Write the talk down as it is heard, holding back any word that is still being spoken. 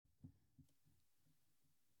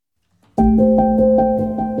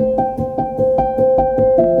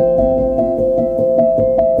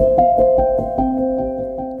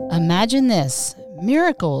Imagine this: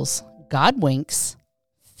 miracles, God winks,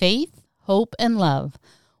 faith, hope, and love.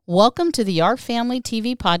 Welcome to the Our Family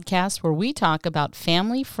TV podcast, where we talk about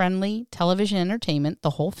family-friendly television entertainment the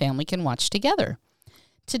whole family can watch together.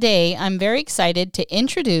 Today, I'm very excited to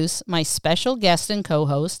introduce my special guest and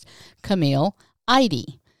co-host, Camille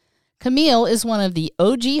Eide. Camille is one of the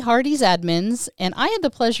OG Hardee's admins, and I had the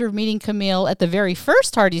pleasure of meeting Camille at the very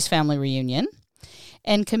first Hardee's family reunion.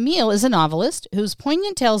 And Camille is a novelist whose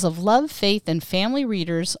poignant tales of love, faith, and family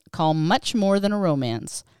readers call much more than a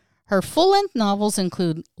romance. Her full-length novels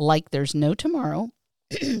include Like There's No Tomorrow,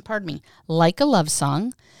 Like a Love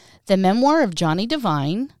Song, The Memoir of Johnny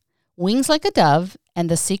Devine, Wings Like a Dove, and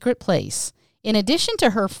The Secret Place. In addition to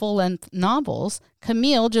her full-length novels,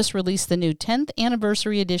 Camille just released the new 10th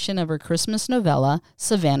anniversary edition of her Christmas novella,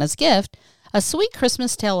 Savannah's Gift, a sweet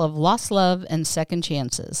Christmas tale of lost love and second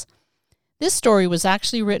chances. This story was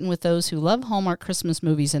actually written with those who love Hallmark Christmas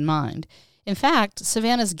movies in mind. In fact,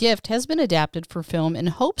 Savannah's Gift has been adapted for film in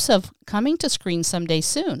hopes of coming to screen someday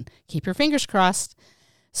soon. Keep your fingers crossed.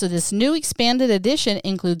 So this new expanded edition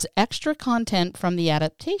includes extra content from the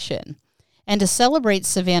adaptation. And to celebrate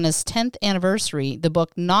Savannah's 10th anniversary, the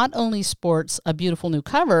book not only sports a beautiful new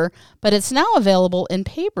cover, but it's now available in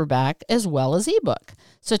paperback as well as ebook.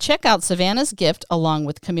 So check out Savannah's Gift along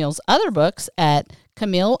with Camille's other books at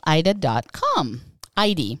CamilleEide.com.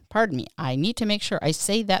 Eide, pardon me. I need to make sure I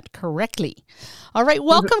say that correctly. All right,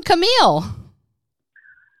 welcome, Camille.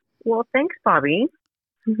 Well, thanks, Bobby.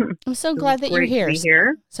 I'm so glad that you're here. To be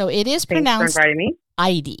here. So it is Thanks pronounced for inviting me.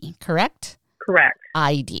 Eide, correct? Correct.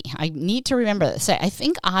 Eide. I need to remember that. I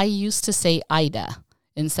think I used to say Ida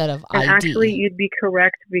instead of And Eide. actually, you'd be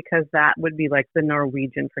correct because that would be like the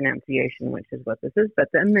Norwegian pronunciation, which is what this is, but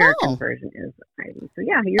the American version is Eide. So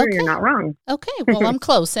yeah, you're not wrong. Okay, well, I'm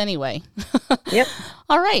close anyway. Yep.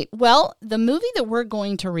 All right. Well, the movie that we're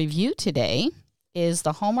going to review today is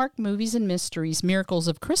the Hallmark Movies and Mysteries Miracles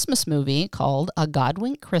of Christmas movie called A God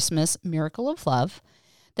Wink Christmas, Miracle of Love,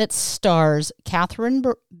 that stars Catherine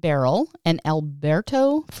Barrell and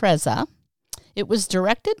Alberto Frezza. It was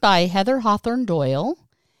directed by Heather Hawthorne Doyle,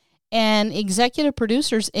 and executive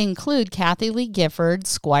producers include Kathy Lee Gifford,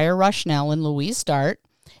 Squire Rushnell, and Louise Dart.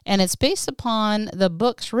 And it's based upon the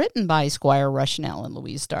books written by Squire Rushnell and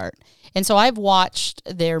Louise Dart. And so I've watched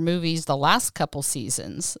their movies the last couple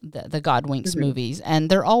seasons, the God Winks movies, and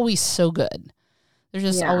they're always so good. They're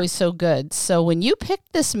just always so good. So when you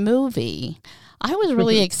picked this movie, I was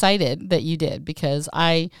really excited that you did, because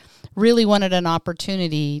I really wanted an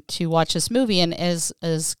opportunity to watch this movie. And as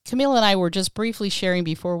Camille and I were just briefly sharing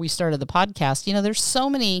before we started the podcast, you know, there's so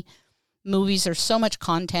many movies, there's so much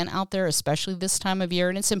content out there, especially this time of year,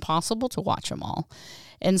 and it's impossible to watch them all.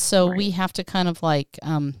 And so we have to kind of like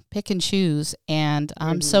pick and choose. And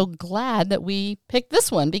I'm so glad that we picked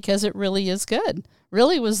this one, because it really is good.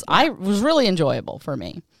 Was really enjoyable for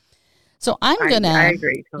me. So I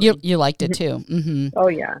agree. Totally. You liked it too. Mm-hmm. Oh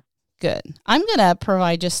yeah. Good. I'm going to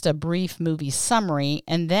provide just a brief movie summary,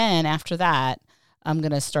 and then after that, I'm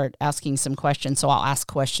going to start asking some questions. So I'll ask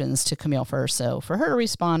questions to Camille first, so for her to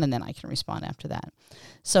respond, and then I can respond after that.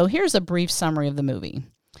 So here's a brief summary of the movie.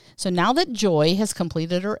 So now that Joy has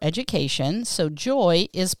completed her education, so Joy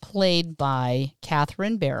is played by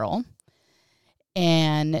Catherine Barrell,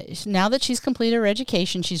 and now that she's completed her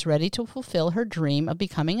education, she's ready to fulfill her dream of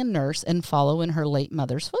becoming a nurse and follow in her late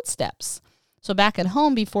mother's footsteps. So back at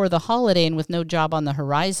home before the holiday and with no job on the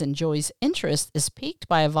horizon, Joy's interest is piqued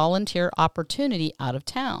by a volunteer opportunity out of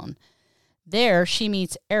town. There, she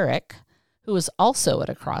meets Eric, who is also at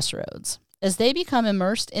a crossroads. As they become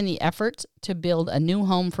immersed in the effort to build a new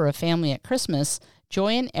home for a family at Christmas,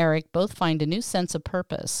 Joy and Eric both find a new sense of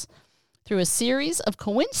purpose. Through a series of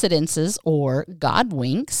coincidences, or God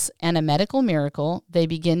winks, and a medical miracle, they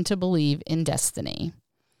begin to believe in destiny.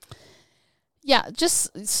 Yeah,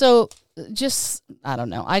 I don't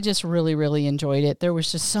know. I just really, really enjoyed it. There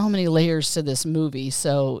was just so many layers to this movie.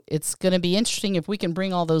 So it's going to be interesting if we can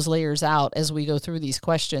bring all those layers out as we go through these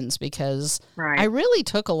questions, because I really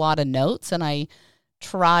took a lot of notes, and I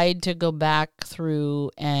tried to go back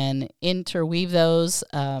through and interweave those.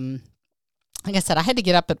 Like I said, I had to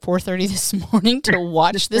get up at 4:30 this morning to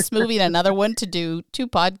watch this movie and another one to do 2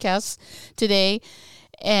 podcasts today.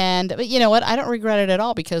 But you know what? I don't regret it at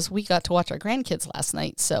all, because we got to watch our grandkids last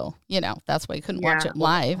night. So, you know, that's why I couldn't watch it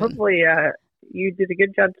live. Hopefully you did a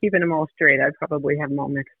good job keeping them all straight. I'd probably have them all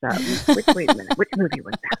mixed up. Wait a minute. Which movie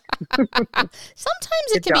was that?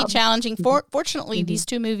 Sometimes it can be challenging. Fortunately, these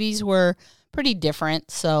 2 movies were pretty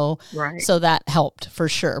different, so that helped for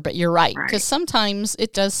sure. But you're right, because sometimes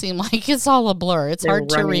it does seem like it's all a blur. It's hard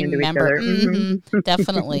to remember.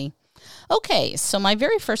 Definitely. Okay, so my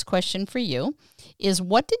very first question for you is,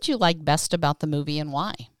 what did you like best about the movie and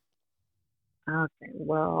why? Okay,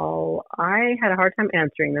 well, I had a hard time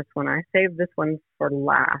answering this one. I saved this one for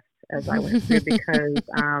last as I went through because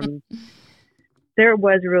there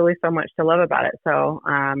was really so much to love about it. So,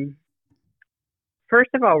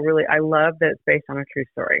 first of all, really, I love that it's based on a true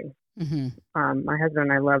story. My husband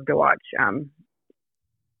and I love to watch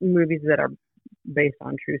movies that are based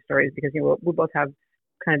on true stories because we both have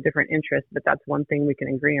kind of different interests, but that's one thing we can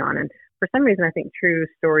agree on. And for some reason, I think true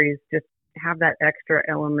stories just have that extra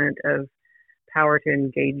element of power to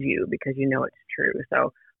engage you because you know it's true.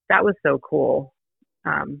 So that was so cool.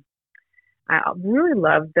 I really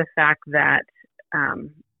loved the fact that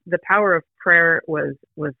the power of prayer was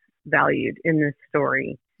valued in this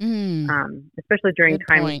story, especially during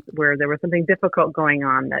times where there was something difficult going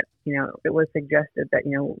on. That it was suggested that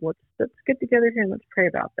let's get together here and let's pray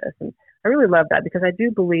about this. And I really love that because I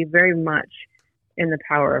do believe very much in the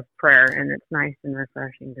power of prayer, and it's nice and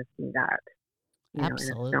refreshing to see that.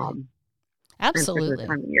 Absolutely. In a film. Absolutely. And for the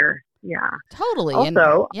time of year. Yeah. Totally.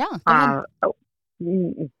 Also, I'm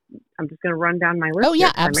just going to run down my list. Oh,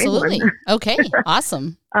 yeah, absolutely. Okay,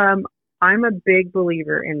 awesome. I'm a big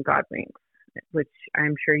believer in God winks, which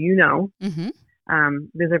I'm sure you know.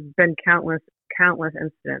 There's been countless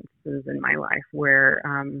incidences in my life where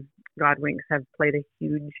God winks have played a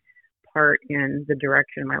huge part in the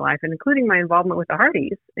direction of my life, and including my involvement with the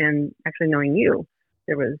Hardys and actually knowing you.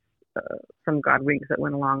 There was some God winks that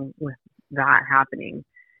went along with that happening.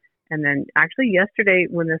 And then actually yesterday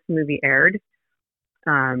when this movie aired,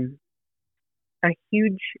 a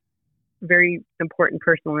huge, very important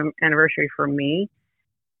personal anniversary for me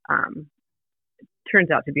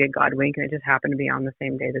turns out to be a God wink, and it just happened to be on the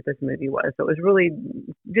same day that this movie was. So it was really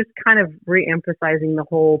just kind of re-emphasizing the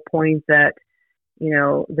whole point that,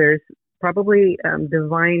 there's probably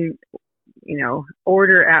divine,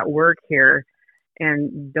 order at work here,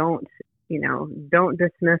 and don't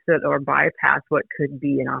dismiss it or bypass what could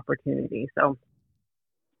be an opportunity. So,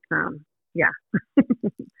 yeah.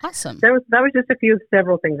 Awesome. That was just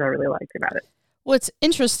several things I really liked about it. What's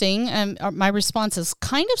interesting, my response is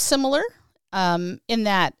kind of similar in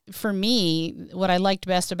that for me, what I liked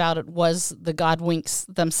best about it was the God winks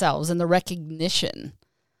themselves and the recognition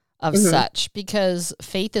of such, because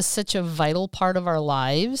faith is such a vital part of our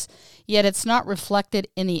lives, yet it's not reflected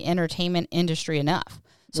in the entertainment industry enough.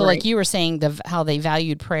 So like you were saying, how they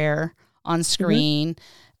valued prayer on screen,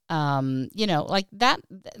 like that,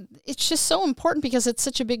 it's just so important because it's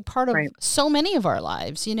such a big part of so many of our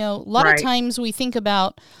lives. A lot of times we think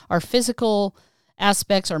about our physical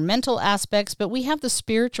aspects or mental aspects, but we have the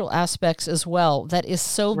spiritual aspects as well that is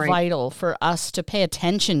so vital for us to pay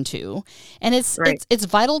attention to. And it's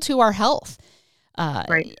vital to our health.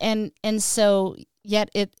 And so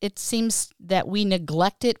yet it seems that we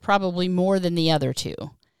neglect it probably more than the other two.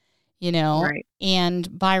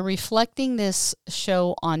 And by reflecting this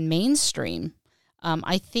show on mainstream,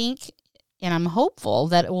 I think, and I'm hopeful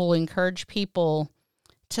that it will encourage people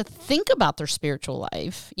to think about their spiritual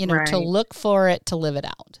life, to look for it, to live it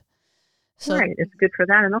out. So, it's good for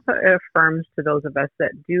that. And also it affirms to those of us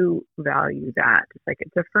that do value that. It's like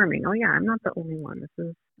it's affirming, oh yeah, I'm not the only one. This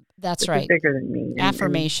is bigger than me.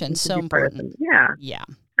 Affirmation, so important. Yeah.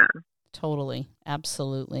 Totally.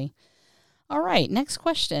 Absolutely. All right, next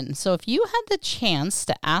question. So if you had the chance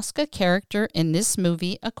to ask a character in this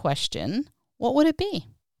movie a question, what would it be?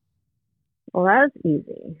 Well, that was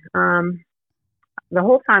easy. The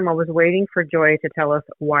whole time I was waiting for Joy to tell us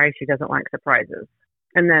why she doesn't like surprises.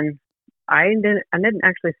 And then I didn't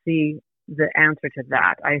actually see the answer to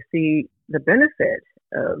that. I see the benefit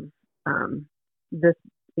of this,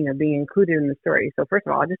 being included in the story. So first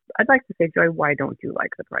of all, I'd like to say, Joy, why don't you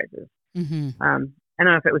like surprises? I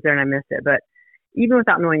don't know if it was there and I missed it, but even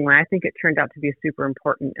without knowing why, I think it turned out to be a super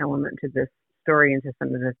important element to this story and to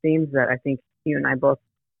some of the themes that I think you and I both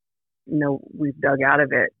know we've dug out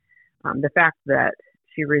of it. The fact that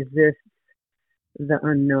she resists the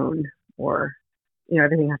unknown, or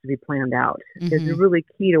everything has to be planned out, is really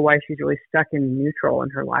key to why she's really stuck in neutral in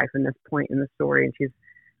her life in this point in the story. And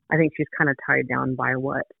I think she's kind of tied down by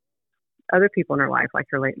what other people in her life, like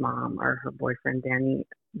her late mom or her boyfriend Danny,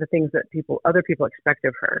 the things that other people expect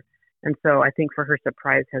of her. And so I think for her,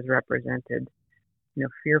 surprise has represented,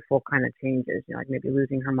 fearful kind of changes, like maybe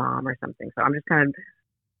losing her mom or something. So I'm just kind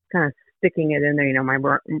of sticking it in there. My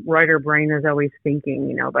writer brain is always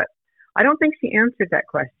thinking, but I don't think she answered that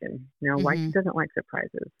question, why she doesn't like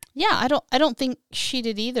surprises. Yeah, I don't think she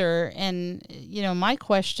did either. And, my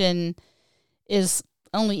question is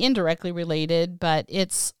only indirectly related, but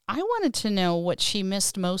I wanted to know what she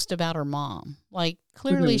missed most about her mom. Like,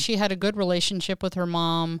 clearly she had a good relationship with her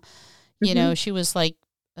mom. You know, she was like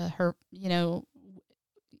her, you know,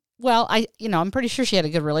 well, I'm pretty sure she had a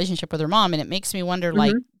good relationship with her mom, and it makes me wonder,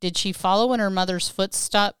 like, did she follow in her mother's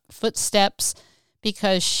footsteps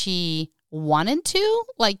because she wanted to?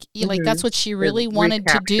 Like, like that's what she really wanted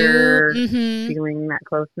to do? Feeling that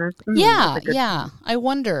closeness? Yeah. I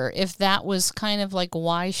wonder if that was kind of like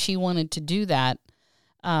why she wanted to do that.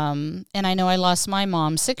 And I know I lost my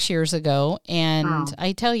mom 6 years ago, and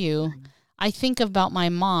I tell you, I think about my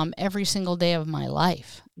mom every single day of my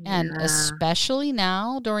life. And especially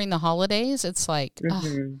now during the holidays, it's like,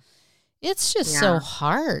 it's just so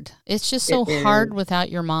hard. It's just so hard without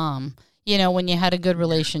your mom, you know, when you had a good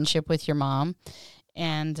relationship with your mom.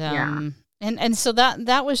 And, and so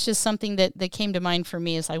that was just something that came to mind for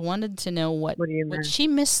me, is I wanted to know what she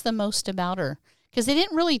missed the most about her. Because they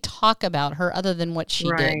didn't really talk about her other than what she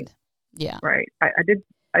did. Yeah. Right.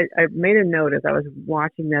 I made a note as I was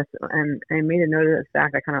watching this, and I made a note of the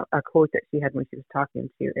fact, a quote that she had when she was talking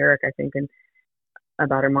to Eric, I think, and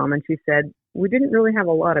about her mom, and she said, "We didn't really have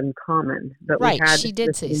a lot in common, but we had she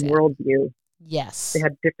did say this worldview. Yes, they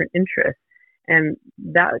had different interests, and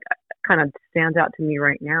that kind of stands out to me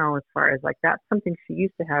right now as far as like that's something she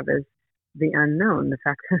used to have as the unknown. The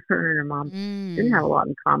fact that her and her mom didn't have a lot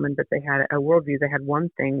in common, but they had a worldview. They had one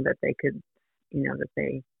thing that they could, you know, that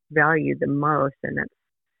they valued the most, and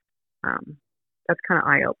that's kind of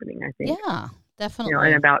eye-opening, I think. Yeah, definitely. You know,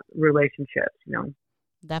 and about relationships, you know.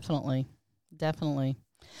 Definitely.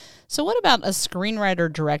 So what about a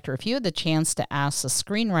screenwriter, director? If you had the chance to ask a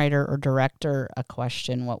screenwriter or director a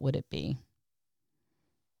question, what would it be?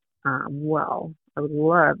 Well, I would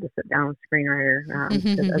love to sit down with a screenwriter.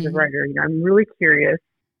 As a writer, you know, I'm really curious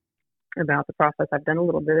about the process. I've done a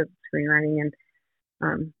little bit of screenwriting, and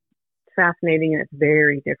it's fascinating, and it's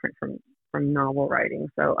very different from novel writing.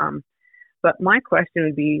 So, but my question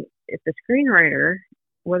would be, if the screenwriter,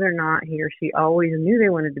 whether or not he or she always knew they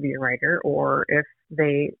wanted to be a writer, or if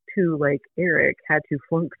they too, like Eric, had to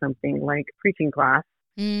flunk something like preaching class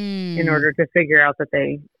in order to figure out that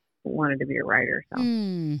they wanted to be a writer.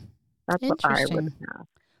 So that's what I would have.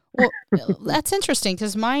 Well, that's interesting,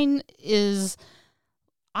 because mine is,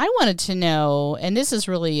 I wanted to know, and this is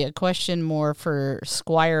really a question more for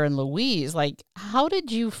Squire and Louise, like, how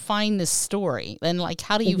did you find this story? And, like,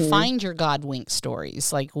 how do you find your Godwink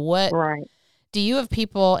stories? Like, what do you have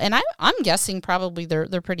people, and I'm guessing probably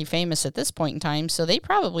they're pretty famous at this point in time, so they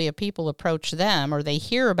probably have people approach them, or they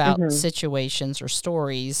hear about situations or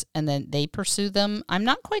stories, and then they pursue them. I'm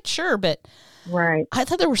not quite sure, but I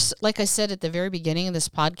thought there was, like I said at the very beginning of this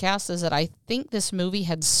podcast, is that I think this movie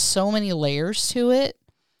had so many layers to it.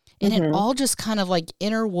 And it all just kind of like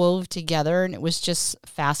interwove together, and it was just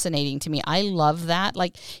fascinating to me. I love that.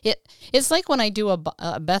 Like it's like when I do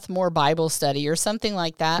a Beth Moore Bible study or something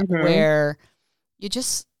like that, where you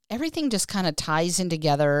just, everything just kind of ties in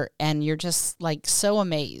together, and you're just like so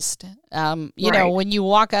amazed. You know, when you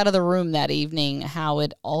walk out of the room that evening, how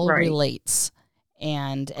it all relates.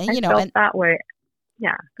 And you know, felt and that way.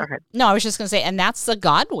 Yeah, go ahead. No, I was just going to say, and that's the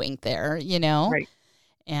Godwink there, you know. Right.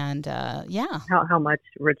 And how much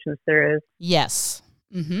richness there is. Yes.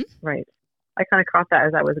 Right. I kind of caught that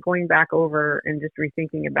as I was going back over and just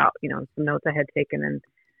rethinking about, you know, some notes I had taken,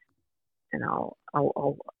 and I'll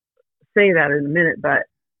say that in a minute, but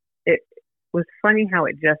it was funny how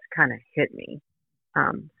it just kind of hit me.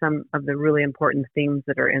 Some of the really important themes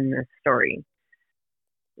that are in this story,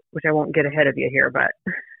 which I won't get ahead of you here, but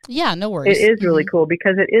yeah, no worries. It is really cool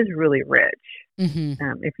because it is really rich.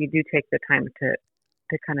 If you do take the time to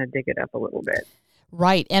kind of dig it up a little bit.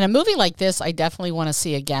 Right. And a movie like this, I definitely want to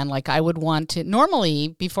see again. Like, I would want to, normally,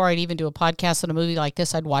 before I'd even do a podcast on a movie like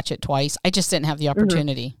this, I'd watch it twice. I just didn't have the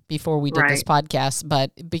opportunity before we did this podcast.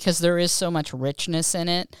 But because there is so much richness in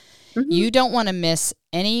it, you don't want to miss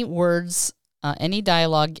any words, any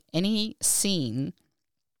dialogue, any scene.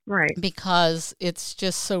 Right. Because it's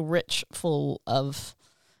just so rich, full of,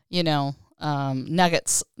 you know,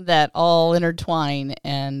 nuggets that all intertwine.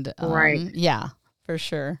 And yeah. For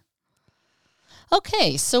sure.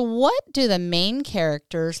 Okay, so what do the main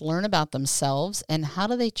characters learn about themselves, and how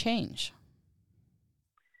do they change?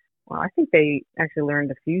 Well, I think they actually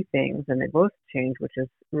learned a few things, and they both change, which is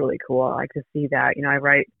really cool. I like to see that. You know, I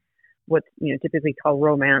write what's, you know, typically called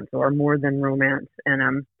romance or more than romance,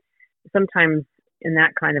 and sometimes in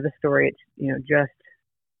that kind of a story, it's, you know, just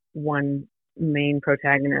one main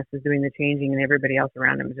protagonist is doing the changing, and everybody else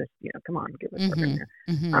around him is just, you know, come on, give us something here.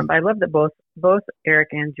 But I love that both Eric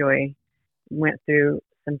and Joy went through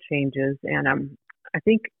some changes, and I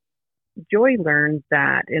think Joy learned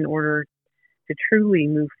that in order to truly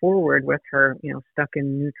move forward with her, stuck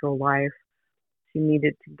in neutral life, she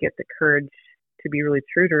needed to get the courage to be really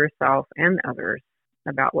true to herself and others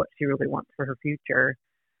about what she really wants for her future,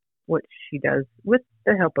 which she does with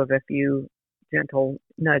the help of a few gentle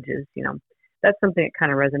nudges. That's something that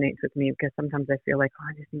kind of resonates with me, because sometimes I feel like,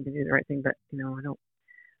 I just need to do the right thing, but I don't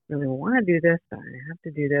really want to do this, but I have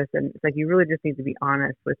to do this. And it's like, you really just need to be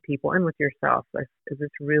honest with people and with yourself. Is this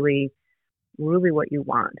really, really what you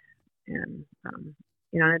want? And, and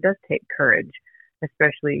it does take courage,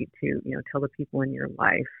 especially to, tell the people in your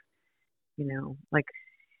life, like,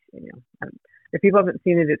 if people haven't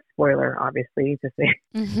seen it, it's spoiler, obviously, to say,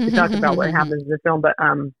 to talk about what happens in the film. But,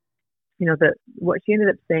 what she ended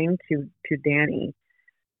up saying to Danny,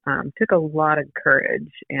 took a lot of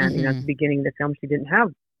courage. And, at the beginning of the film, she didn't have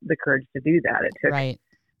the courage to do that. It took, right.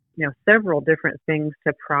 Several different things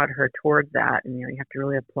to prod her toward that. And, you have to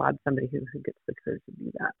really applaud somebody who gets the courage to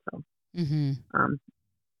do that. So,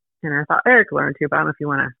 and I thought Eric learned too, but I don't know if you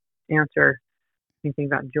want to answer anything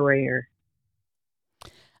about Joy or.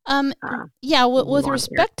 With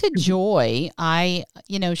respect to Joy,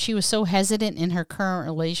 she was so hesitant in her current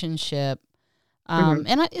relationship.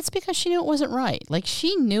 And it's because she knew it wasn't right. Like,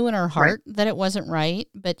 she knew in her heart that it wasn't right,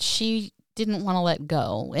 but she didn't want to let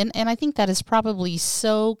go. And I think that is probably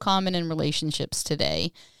so common in relationships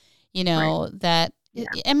today, that,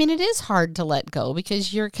 it is hard to let go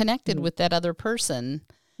because you're connected with that other person.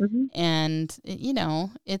 And,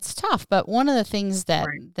 it's tough. But one of the things that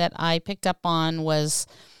I picked up on was,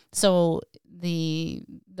 so the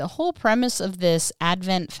whole premise of this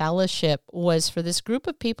Advent fellowship was for this group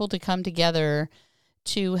of people to come together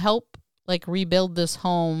to help, like, rebuild this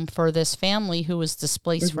home for this family who was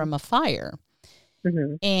displaced from a fire.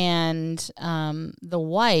 And the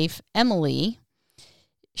wife, Emily,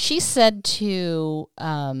 she said to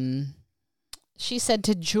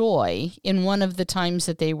Joy in one of the times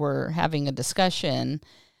that they were having a discussion,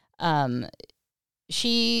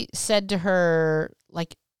 she said to her,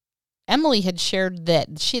 like, Emily had shared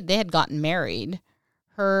that they had gotten married.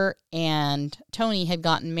 Her and Tony had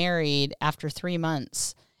gotten married after 3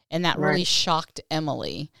 months, and that really shocked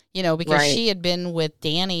Emily, because she had been with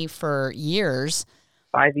Danny for years.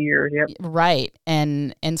 5 years, yep. Right,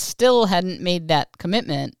 and still hadn't made that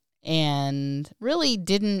commitment, and really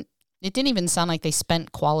didn't even sound like they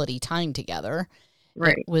spent quality time together.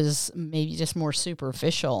 Right. It was maybe just more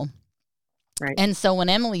superficial. Right. And so when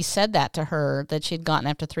Emily said that to her, that she'd gotten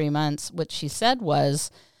after 3 months, what she said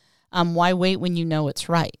was, why wait when you know it's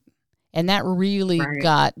right? And that really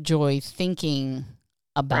got Joy thinking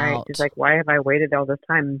about. Right. She's like, why have I waited all this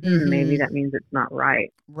time? Maybe that means it's not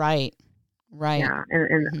right. Right. Yeah.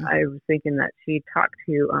 And I was thinking that she talked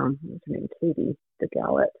to, what's her name, Katie, the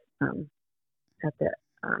gal at the,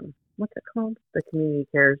 what's it called? The community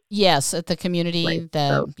cares. Yes, at the community,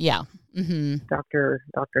 doctor's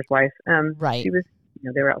wife. She was,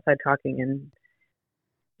 they were outside talking, and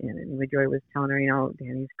anyway, Joy was telling her,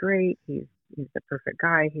 Danny's great. He's the perfect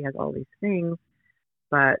guy. He has all these things,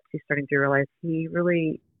 but she's starting to realize he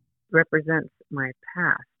really represents my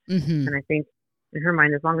past. And I think in her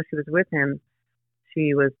mind, as long as she was with him,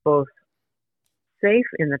 she was both safe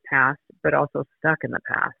in the past, but also stuck in the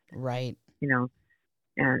past. Right.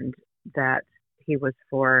 And that he was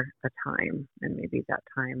for a time, and maybe that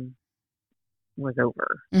time was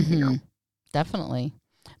over. Definitely.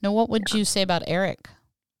 Now, what would you say about Eric?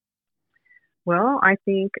 Well, I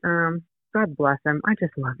think, God bless him. I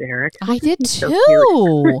just love Eric. I did too.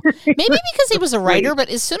 So maybe because he was a writer, but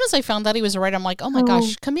as soon as I found out he was a writer, I'm like, oh my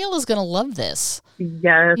gosh, Camille is going to love this.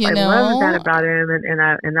 Yes, I love that about him,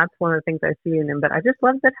 and that's one of the things I see in him. But I just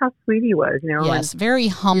loved that how sweet he was. Yes, very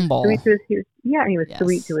humble. He was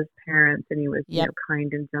sweet to his parents, and he was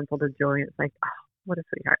kind and gentle to Joy. It's like, oh, what a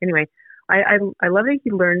sweetheart. Anyway, I love that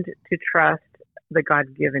he learned to trust the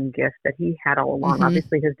God-given gift that he had all along.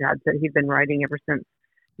 Obviously, his dad said he'd been writing ever since,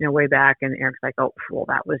 way back, and Eric's like, oh, well,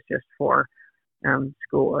 that was just for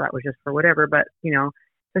school, or that was just for whatever. But,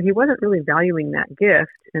 so he wasn't really valuing that gift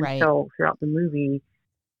until throughout the movie.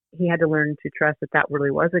 He had to learn to trust that really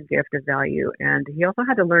was a gift of value. And he also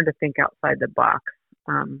had to learn to think outside the box.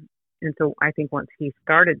 And so I think once he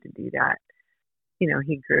started to do that,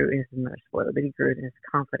 he grew in his mother's spoiler, but he grew in his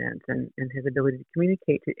confidence and his ability to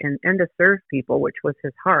communicate and to serve people, which was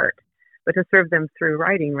his heart, but to serve them through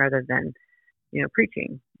writing rather than,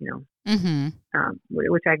 preaching,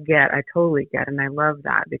 which I totally get. And I love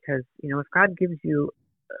that because, if God gives you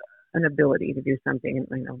an ability to do something,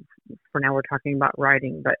 for now we're talking about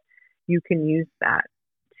writing, but you can use that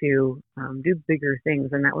to do bigger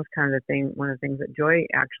things. And that was kind of one of the things that Joy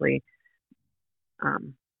actually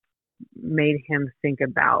made him think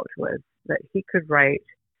about was that he could write,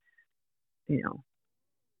 you know,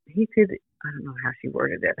 he could, I don't know how she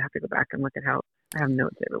worded it. I have to go back and look at how, I have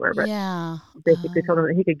notes everywhere, but Yeah. basically told him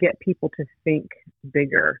that he could get people to think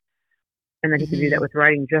bigger, and that he could do that with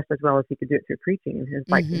writing just as well as he could do it through preaching. And his,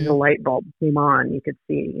 like, the light bulb came on. You could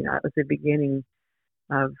see, you know, it was the beginning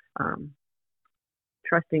of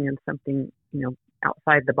trusting in something, you know,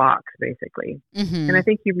 outside the box, basically. And I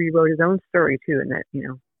think he rewrote his own story too, and that, you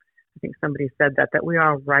know, I think somebody said that we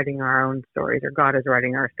are writing our own stories, or God is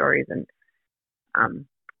writing our stories. And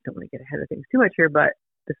don't want to get ahead of things too much here, but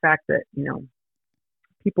the fact that, you know,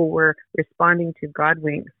 people were responding to God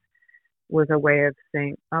winks was a way of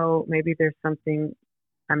saying, oh, maybe there's something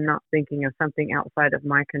I'm not thinking of, something outside of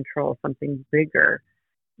my control, something bigger,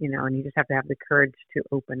 you know, and you just have to have the courage to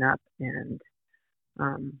open up and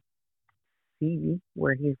see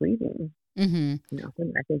where he's leading. You know,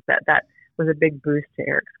 and I think that was a big boost to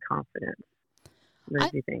Eric's confidence.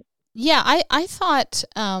 What do you think? Yeah, I thought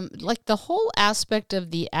like the whole aspect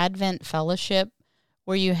of the Advent Fellowship,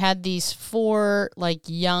 where you had these 4 like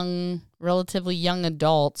relatively young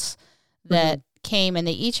adults that came, and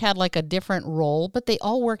they each had like a different role, but they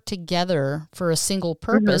all worked together for a single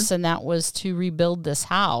purpose, and that was to rebuild this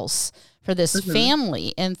house for this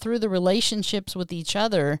family. And through the relationships with each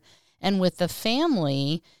other and with the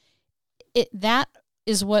family, that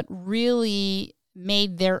is what really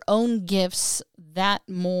made their own gifts that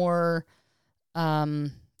more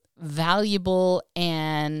valuable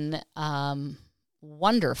and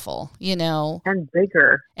wonderful, you know, and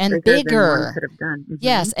bigger than one could have done.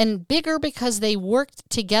 Yes, and bigger because they worked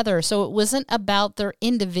together. So it wasn't about their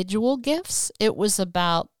individual gifts; it was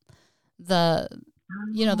about the,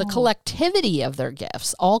 you know, the collectivity of their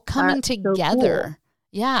gifts all coming together. So cool.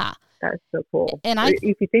 Yeah, that's so cool. And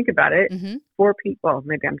if you think about it, 4 people. Well,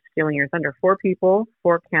 maybe I'm stealing your thunder. 4 people,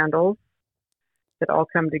 4 candles that all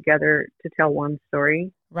come together to tell one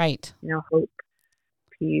story. Right. You know, hope,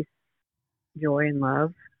 peace, joy, and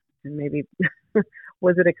love. And maybe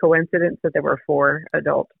was it a coincidence that there were 4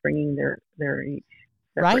 adults bringing their each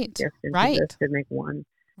separate gift into this to make one?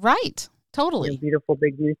 Right. Totally. Beautiful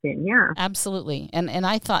big new thing. Yeah. Absolutely. And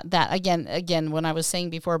I thought that again, when I was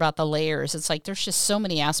saying before about the layers, it's like there's just so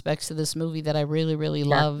many aspects to this movie that I really, really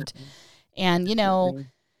loved. And, you know,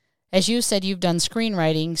 as you said, you've done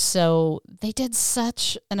screenwriting, so they did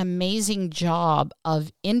such an amazing job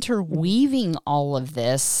of interweaving all of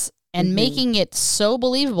this and making it so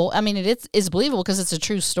believable. I mean, it is believable because it's a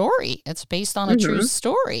true story. It's based on a true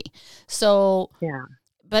story. So,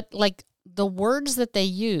 but like the words that they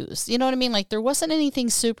used, you know what I mean? Like there wasn't anything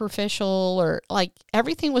superficial, or like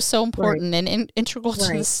everything was so important and integral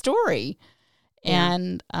to the story. Yeah.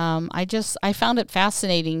 And I found it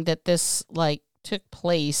fascinating that this like took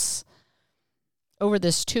place over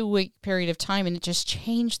this 2-week period of time, and it just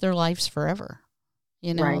changed their lives forever.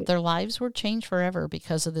 You know, their lives were changed forever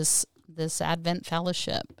because of this Advent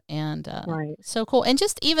Fellowship. And so cool. And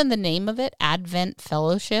just even the name of it, Advent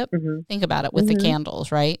Fellowship, think about it with the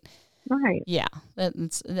candles, right? Right. Yeah,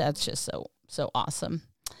 that's just so awesome.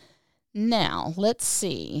 Now, let's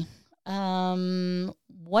see.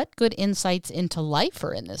 What good insights into life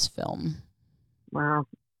are in this film? Wow,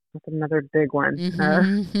 that's another big one.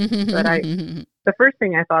 But the first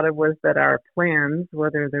thing I thought of was that our plans,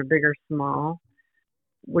 whether they're big or small,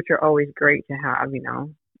 which are always great to have, you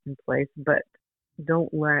know, in place, but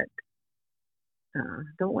don't let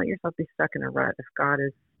yourself be stuck in a rut if God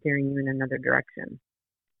is steering you in another direction.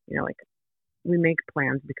 You know, like we make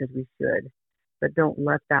plans because we should, but don't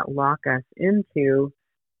let that lock us into,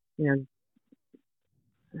 you know,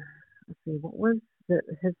 let's see, what was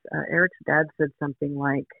Eric's dad said something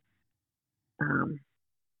like,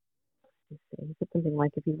 he said something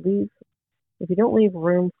like, if you don't leave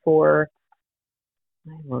room for,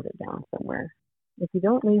 I wrote it down somewhere. If you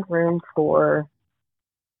don't leave room for,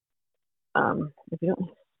 if you don't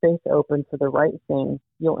leave space open for the right thing,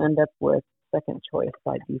 you'll end up with second choice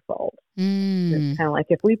by default. It's kind of like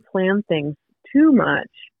if we plan things too much,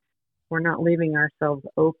 we're not leaving ourselves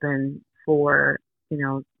open for, you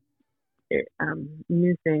know,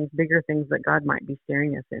 new things, bigger things that God might be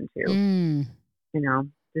steering us into. You know,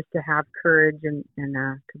 just to have courage and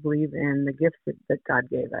to believe in the gifts that God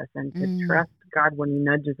gave us, and to trust God when He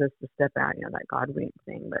nudges us to step out. You know, that God wink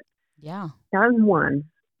thing. But that was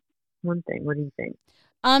one thing. What do you think?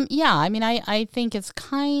 Yeah, I mean, I think it's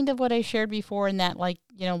kind of what I shared before, in that, like,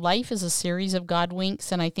 you know, life is a series of God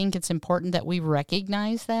winks, and I think it's important that we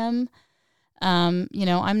recognize them. You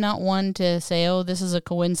know, I'm not one to say, oh, this is a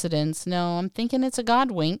coincidence. No, I'm thinking it's a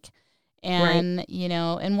God wink. And, you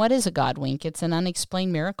know, and what is a God wink? It's an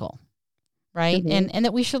unexplained miracle. right? Mm-hmm. And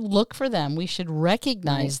that we should look for them. We should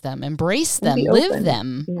recognize them, embrace And them, be live open.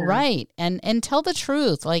 them, Yeah. right? And tell the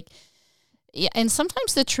truth. Like, and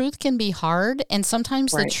sometimes the truth can be hard, and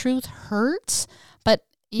sometimes the Right. truth hurts. But,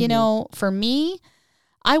 you Mhm. know, for me,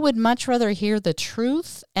 I would much rather hear the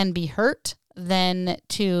truth and be hurt than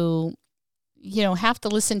to, you know, have to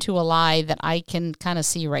listen to a lie that I can kind of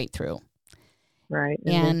see right through. Right.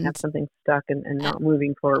 And then And have something stuck and not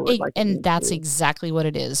moving forward like it and needs that's to. exactly what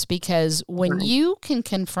it is. Because when Right. you can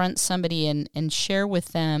confront somebody and share with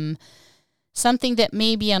them something that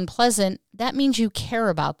may be unpleasant, that means you care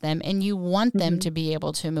about them and you want them Mhm. to be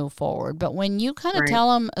able to move forward. But when you kind of Right.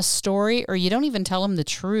 tell them a story, or you don't even tell them the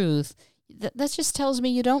truth, that just tells me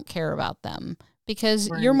you don't care about them, because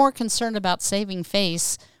you're Right. more concerned about saving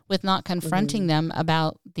face with not confronting Mhm. them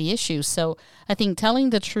about the issue. So I think telling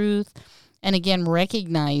the truth, and again,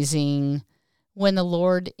 recognizing when the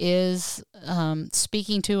Lord is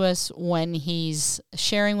speaking to us, when He's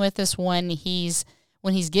sharing with us, when He's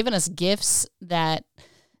given us gifts that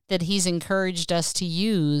He's encouraged us to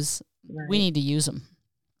use, Right. we need to use them.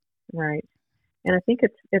 Right. And I think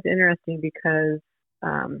it's interesting because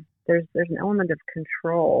there's an element of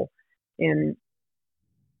control in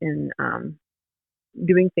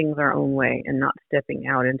doing things our own way and not stepping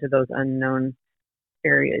out into those unknown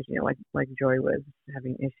areas. You know, like Joy was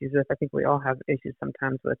having issues with. I think we all have issues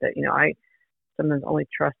sometimes with it. You know, I sometimes only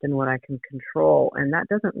trust in what I can control, and that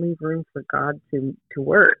doesn't leave room for God to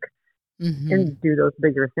work Mm-hmm. and do those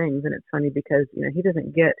bigger things. And it's funny because, you know, He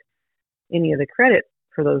doesn't get any of the credit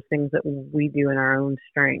for those things that we do in our own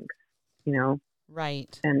strength, you know.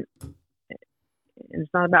 Right. And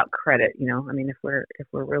it's not about credit, you know. I mean, if we're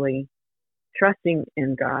really trusting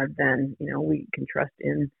in God, then, you know, we can trust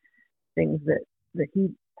in things that He,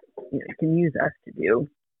 you know, can use us to do,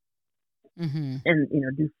 Mm-hmm. and, you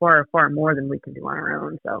know, do far more than we can do on our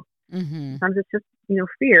own. So Mm-hmm. sometimes it's just, you know,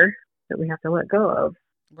 fear that we have to let go of.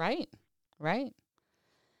 Right. Right.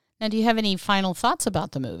 Now, do you have any final thoughts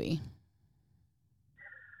about the movie?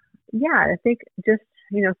 Yeah, I think just,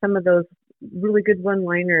 you know, some of those really good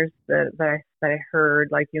one-liners that I heard,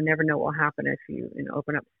 like, you never know what will happen if you know,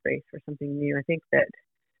 open up space for something new. I think that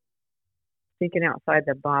thinking outside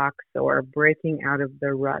the box or breaking out of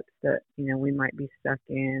the ruts that, you know, we might be stuck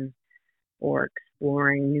in, or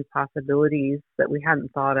exploring new possibilities that we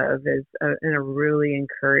hadn't thought of, is a really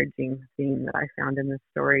encouraging theme that I found in this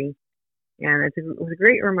story. And it was a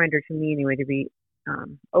great reminder to me, anyway, to be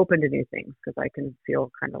open to new things, because I can feel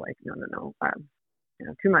kind of like, no, you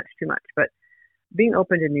know, too much. But being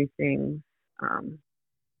open to new things,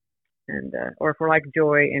 and or if we're like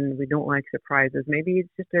Joy and we don't like surprises, maybe it's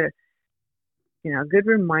just a good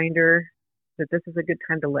reminder that this is a good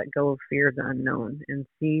time to let go of fear of the unknown and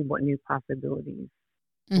see what new possibilities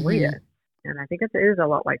await us. And I think it is a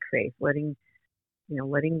lot like faith, letting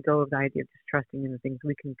go of the idea of just trusting in the things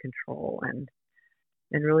we can control, and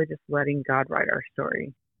really just letting God write our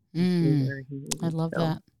story. I love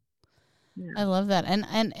that. Yeah. I love that.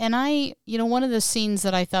 And I, you know, one of the scenes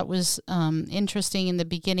that I thought was interesting in the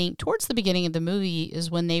beginning, towards the beginning of the movie,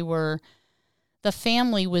 is when the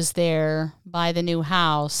family was there by the new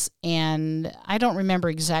house, and I don't remember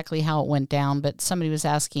exactly how it went down, but somebody was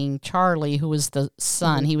asking Charlie, who was the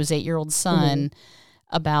son, mm-hmm. he was 8-year-old son,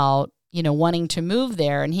 mm-hmm. about, you know, wanting to move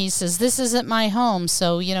there. And he says, "This isn't my home."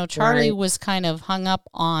 So, you know, Charlie was kind of hung up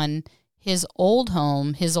on his old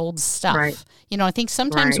home, his old stuff. Right. You know, I think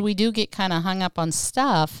sometimes we do get kind of hung up on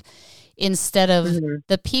stuff instead of mm-hmm.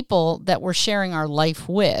 the people that we're sharing our life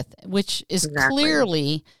with, which is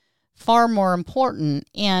clearly far more important.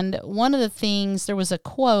 And one of the things, there was a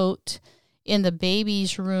quote in the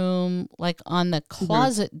baby's room, like on the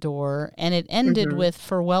closet mm-hmm. door, and it ended mm-hmm. with,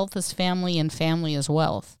 "For wealth is family and family is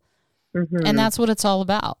wealth." Mm-hmm. And that's what it's all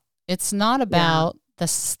about. It's not about the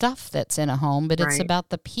stuff that's in a home, but it's about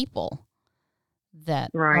the people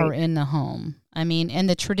that are in the home. I mean, and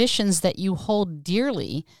the traditions that you hold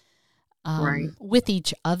dearly with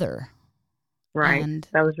each other. Right. And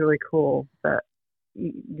that was really cool. But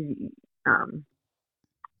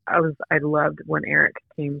I loved when Eric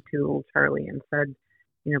came to Charlie and said,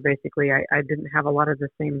 you know, basically I didn't have a lot of the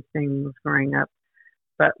same things growing up,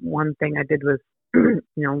 but one thing I did was, you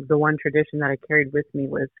know, the one tradition that I carried with me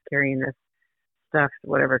was carrying this stuffed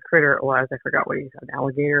whatever critter it was. I forgot what he said, an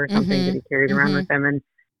alligator or something mm-hmm. that he carried around mm-hmm. with him, and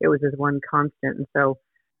it was his one constant. And so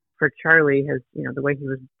for Charlie, the way he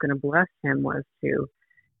was going to bless him was to,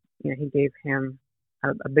 you know, he gave him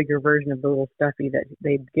a bigger version of the little stuffy that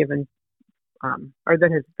they'd given, or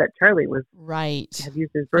that Charlie had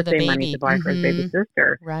used his birthday money to buy mm-hmm. for his baby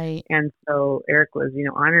sister. Right. And so Eric was, you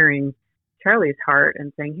know, honoring Charlie's heart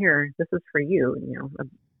and saying, "Here, this is for you," you know,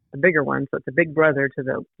 a bigger one, so it's a big brother to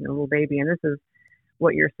the little baby. And this is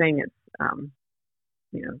what you're saying. It's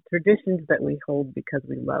traditions that we hold because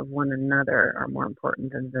we love one another are more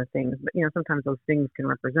important than the things. But sometimes those things can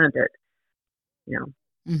represent it.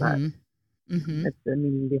 But it's the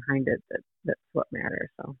meaning behind it that's what matters.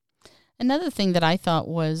 So. Another thing that I thought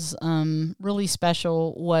was really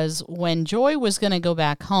special was when Joy was going to go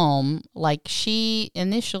back home. Like she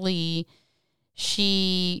initially,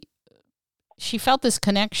 she felt this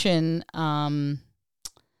connection.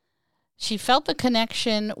 She felt the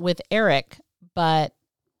connection with Eric, but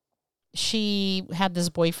she had this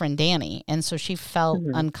boyfriend, Danny, and so she felt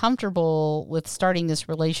uncomfortable with starting this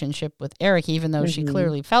relationship with Eric, even though she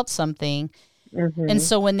clearly felt something. And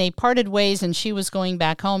so when they parted ways and she was going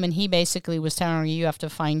back home and he basically was telling her, you have to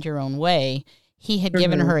find your own way, he had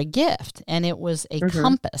given her a gift, and it was a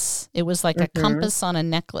compass. It was like a compass on a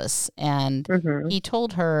necklace, and he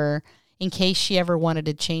told her in case she ever wanted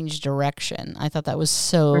to change direction. I thought that was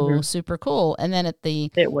so super cool. And then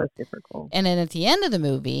it was super cool. And then at the end of the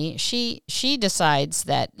movie, she decides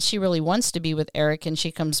that she really wants to be with Eric, and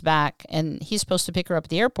she comes back, and he's supposed to pick her up at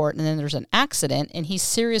the airport, and then there's an accident, and he's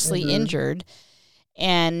seriously injured,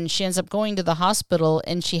 and she ends up going to the hospital,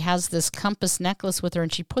 and she has this compass necklace with her,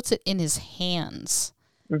 and she puts it in his hands.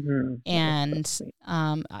 And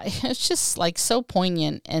it's just like so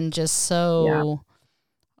poignant and just so...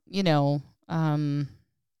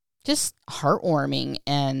 just heartwarming.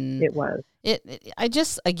 And it was. I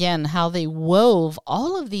just, again, how they wove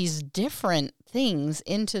all of these different things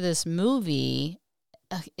into this movie.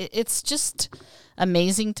 It's just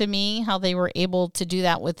amazing to me how they were able to do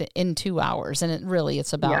that in 2 hours. And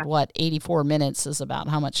it's about 84 minutes is about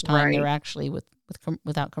how much time they're actually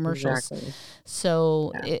without commercials. Exactly.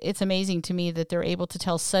 So it's amazing to me that they're able to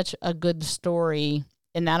tell such a good story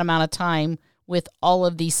in that amount of time, with all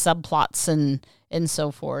of these subplots and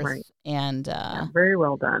so forth. Right. And very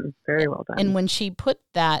well done. Very well done. And when she put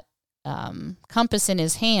that compass in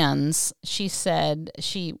his hands, she said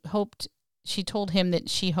she told him that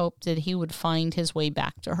she hoped that he would find his way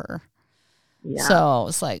back to her. Yeah. So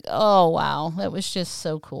it's like, oh wow, that was just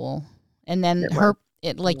so cool. And then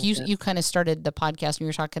you kind of started the podcast and you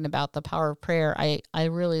were talking about the power of prayer. I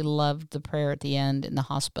really loved the prayer at the end in the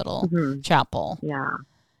hospital chapel. Yeah.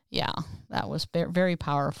 Yeah, that was very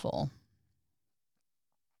powerful.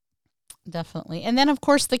 Definitely. And then, of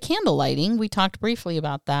course, the candle lighting. We talked briefly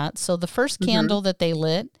about that. So the first candle that they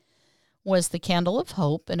lit was the candle of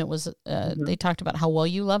hope, and it was they talked about how well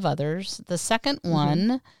you love others. The second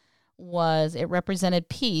one was it represented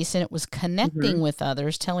peace, and it was connecting with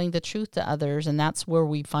others, telling the truth to others, and that's where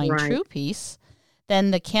we find true peace.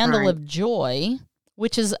 Then the candle of joy,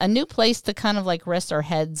 which is a new place to kind of like rest our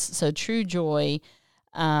heads. So true joy.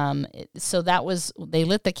 So that was, they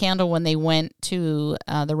lit the candle when they went to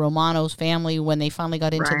the Romanos family when they finally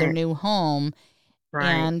got into their new home.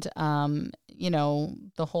 And,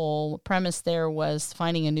 the whole premise there was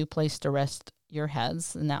finding a new place to rest your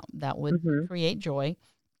heads, and that would create joy.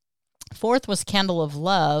 Fourth was candle of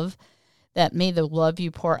love, that may the love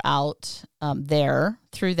you pour out there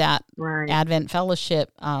through that Advent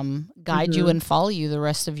fellowship guide you and follow you the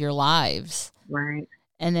rest of your lives. Right.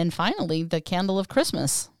 And then finally, the candle of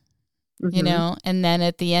Christmas, and then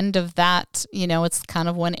at the end of that, it's kind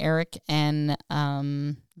of when Eric and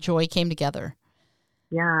Joy came together.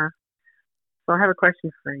 Yeah. So I have a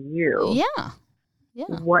question for you. Yeah.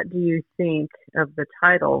 What do you think of the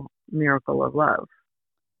title, Miracle of Love?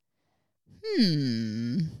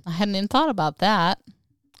 I hadn't even thought about that.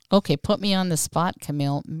 Okay, put me on the spot,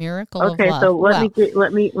 Camille. Miracle of Love. Okay, so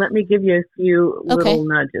let me give you a few little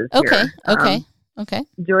nudges here. Okay.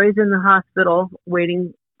 Joy's in the hospital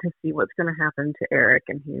waiting to see what's going to happen to Eric,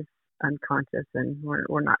 and he's unconscious, and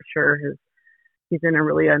we're not sure. He's in a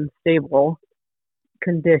really unstable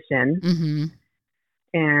condition,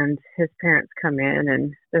 and his parents come in,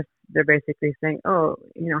 and they're basically saying, "Oh,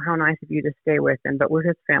 how nice of you to stay with him, but we're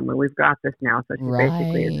his family. We've got this now." So she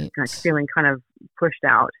basically is kind of feeling kind of pushed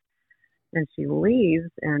out, and she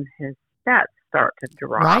leaves, and his stats start to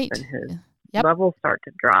drop, and his levels start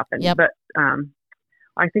to drop, but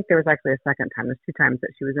I think there was actually a second time. There's 2 times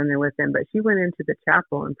that she was in there with him, but she went into the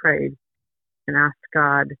chapel and prayed and asked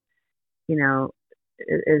God,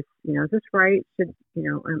 is this right? Should,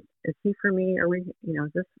 is he for me? Are we,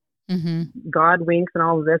 is this God winks and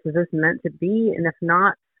all of this? Is this meant to be? And if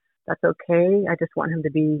not, that's okay. I just want him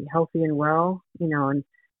to be healthy and well, and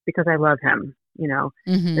because I love him,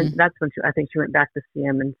 and that's when I think she went back to see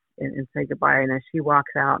him and say goodbye. And as she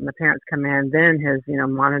walks out and the parents come in, then his,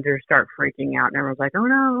 monitors start freaking out, and everyone's like, oh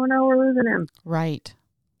no, we're losing him. Right.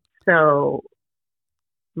 So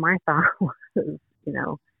my thought was,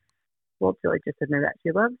 Well, Joy just admitted that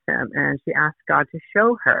she loves him, and she asked God to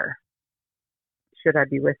show her, should I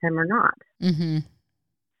be with him or not? Mm-hmm.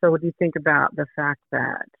 So what do you think about the fact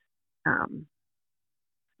that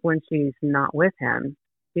when she's not with him,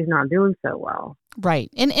 he's not doing so well? Right.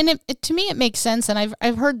 And to me, it makes sense. And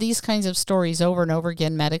I've heard these kinds of stories over and over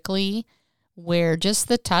again medically, where just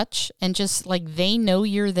the touch and just like they know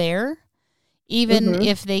you're there, even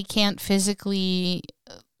if they can't physically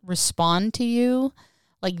respond to you,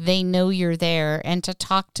 like they know you're there, and to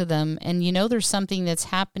talk to them, and there's something that's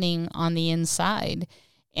happening on the inside.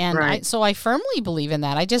 And Right. so I firmly believe in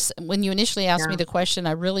that. I just, when you initially asked me the question,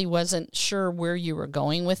 I really wasn't sure where you were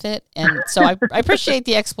going with it. And so I appreciate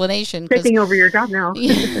the explanation. Taking over your job now.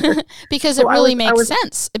 Because it really makes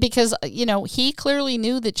sense. Because, he clearly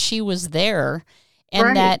knew that she was there and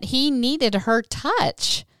Right. that he needed her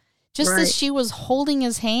touch. Just Right. as she was holding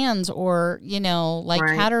his hands or,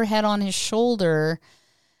 Right. had her head on his shoulder,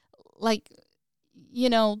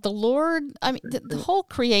 the Lord, I mean, the whole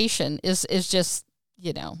creation is just,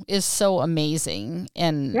 is so amazing.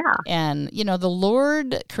 And, the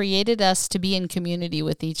Lord created us to be in community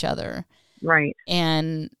with each other. Right.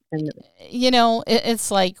 And it's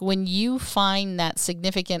like when you find that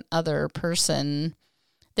significant other person,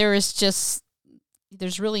 there's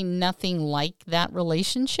really nothing like that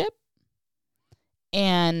relationship.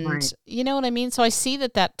 And Right. you know what I mean? So I see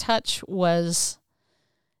that touch was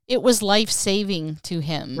life-saving to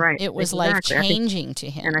him. Right. It was Exactly. life-changing to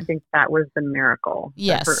him. And I think that was the miracle.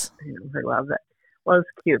 Yes. Her love. That was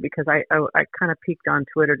cute because I kind of peeked on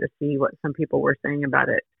Twitter to see what some people were saying about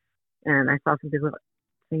it. And I saw some people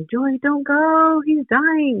saying, Joy, don't go. He's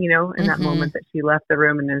dying, in that moment that she left the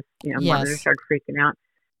room and his, mother Yes. started freaking out.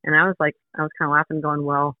 And I was kind of laughing, going,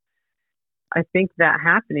 well, I think that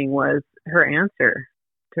happening was her answer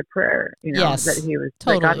to prayer, Yes, that he was,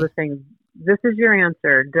 totally. that God was saying, this is your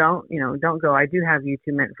answer. Don't go. I do have you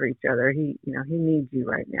two meant for each other. He needs you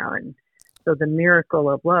right now. And so the miracle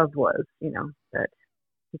of love was, that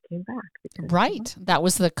he came back. Right. That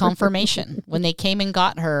was the confirmation when they came and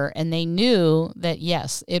got her, and they knew that,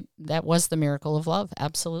 yes, that was the miracle of love.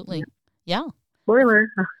 Absolutely. Yeah. Spoiler.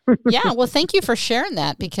 Yeah. Well, thank you for sharing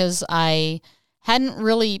that, because I hadn't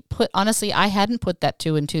really I hadn't put that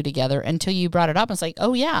 2 and 2 together until you brought it up. I was like,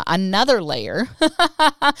 oh yeah, another layer,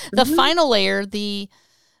 the final layer, the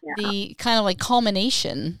kind of like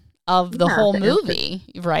culmination of the whole movie,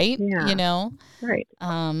 right? Yeah. Right.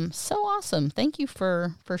 So awesome. Thank you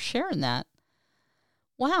for sharing that.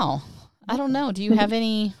 Wow. I don't know. Do you have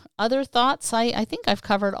any other thoughts? I think I've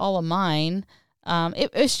covered all of mine.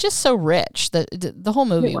 It's just so rich. The whole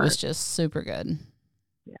movie was just super good.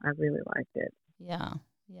 Yeah, I really liked it. Yeah.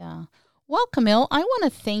 Yeah. Well, Camille, I want to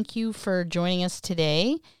thank you for joining us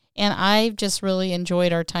today. And I've just really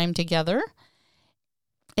enjoyed our time together.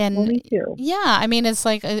 And well, me too. Yeah, I mean, it's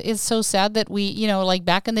so sad that we,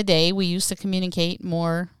 back in the day, we used to communicate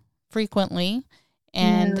more frequently.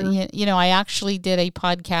 And, I actually did a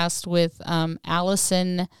podcast with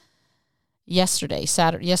Allison yesterday.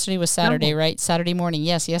 Yesterday was Saturday, right? Saturday morning.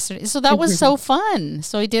 Yes, yesterday. So that was so fun.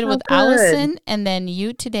 So I did it with Allison, and then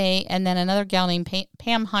you today, and then another gal named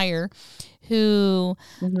Pam Heyer, who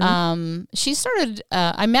she started,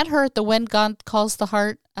 I met her at the When God Calls the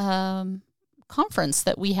Heart conference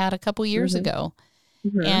that we had a couple years ago.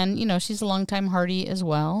 And, she's a longtime Heartie as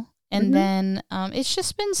well. And then it's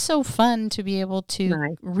just been so fun to be able to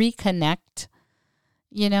reconnect,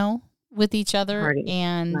 with each other. Hearties.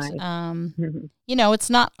 And, it's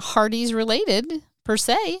not Hearties related per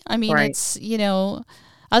se. I mean, it's,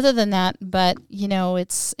 other than that, but,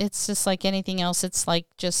 it's just like anything else. It's like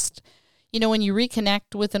just, when you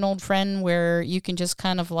reconnect with an old friend where you can just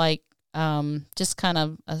kind of like,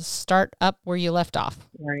 start up where you left off.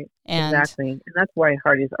 Right. And exactly. And that's why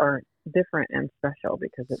Hearties are different and special,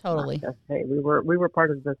 because it's totally not just, hey, we were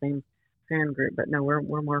part of the same fan group, but no, we're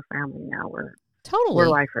more family now. We're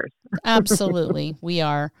lifers. Absolutely. We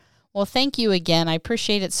are. Well, thank you again. I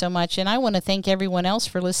appreciate it so much. And I want to thank everyone else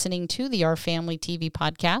for listening to the Our Family TV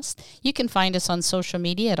podcast. You can find us on social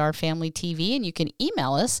media at Our Family TV, and you can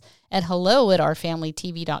email us at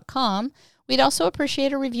hello@ourfamilytv.com. We'd also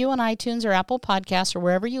appreciate a review on iTunes or Apple Podcasts or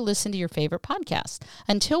wherever you listen to your favorite podcast.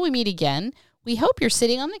 Until we meet again, we hope you're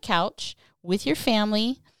sitting on the couch with your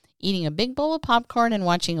family, eating a big bowl of popcorn and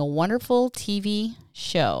watching a wonderful TV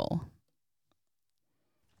show.